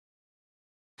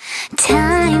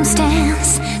Time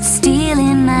stands still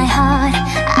in my heart.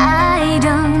 I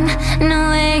don't know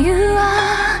where you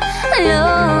are,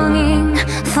 longing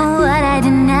for what I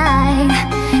denied.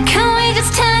 Can we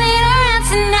just turn it around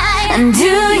tonight? And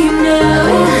do you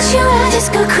know that you are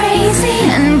just go crazy?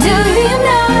 And do you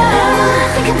know all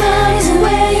I think about is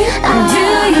where you are? And do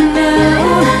you know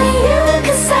only you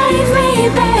can save me,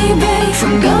 baby,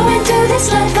 from going through this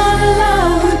life all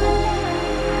alone?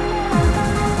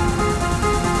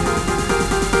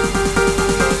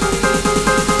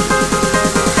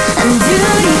 And do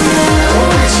you know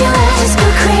that you are just go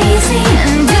crazy?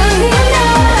 And do you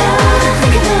know all I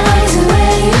think about is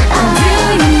where you are? Do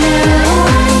you know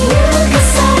only you can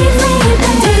save me,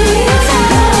 baby? Do you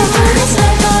know through this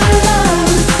life all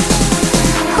alone?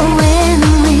 When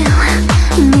will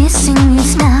missing you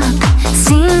stop?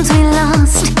 Seems we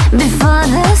lost before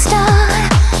the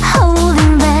start,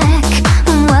 holding back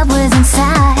what was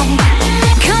inside.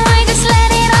 Can we just let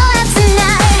it all out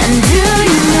tonight? And do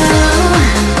you know?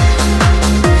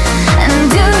 And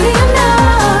do you know?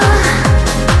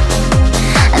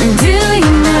 And do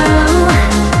you know?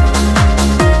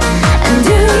 And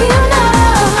do you know?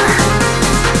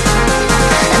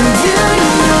 And do you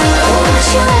know that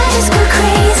you are just go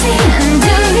crazy? And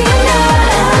do you know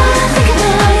all I think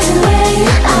about is where you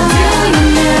are? Do you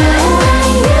know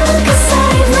only you can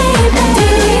save me, baby? Do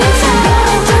you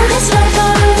know through this life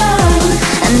all alone?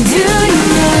 And do you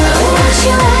know that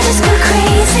you are just go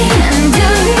crazy? And do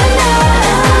you know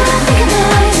all I think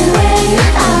about is where you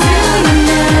are? Do you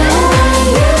know only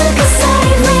you can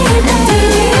save me, baby?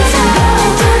 Do you know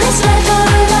through this life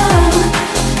all alone?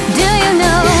 Do you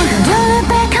know? Don't look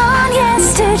back on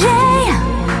yesterday.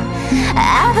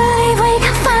 I believe we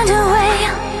can find a way.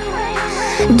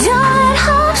 Don't let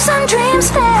hopes and dreams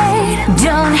fade.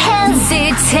 Don't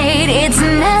hesitate, it's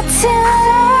not too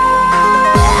late.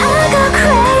 I go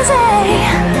crazy.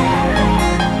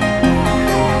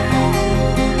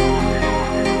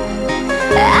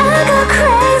 I go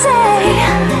crazy.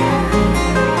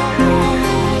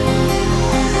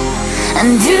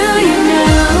 And do you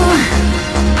know?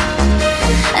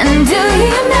 And do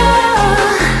you know?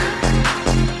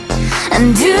 And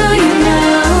do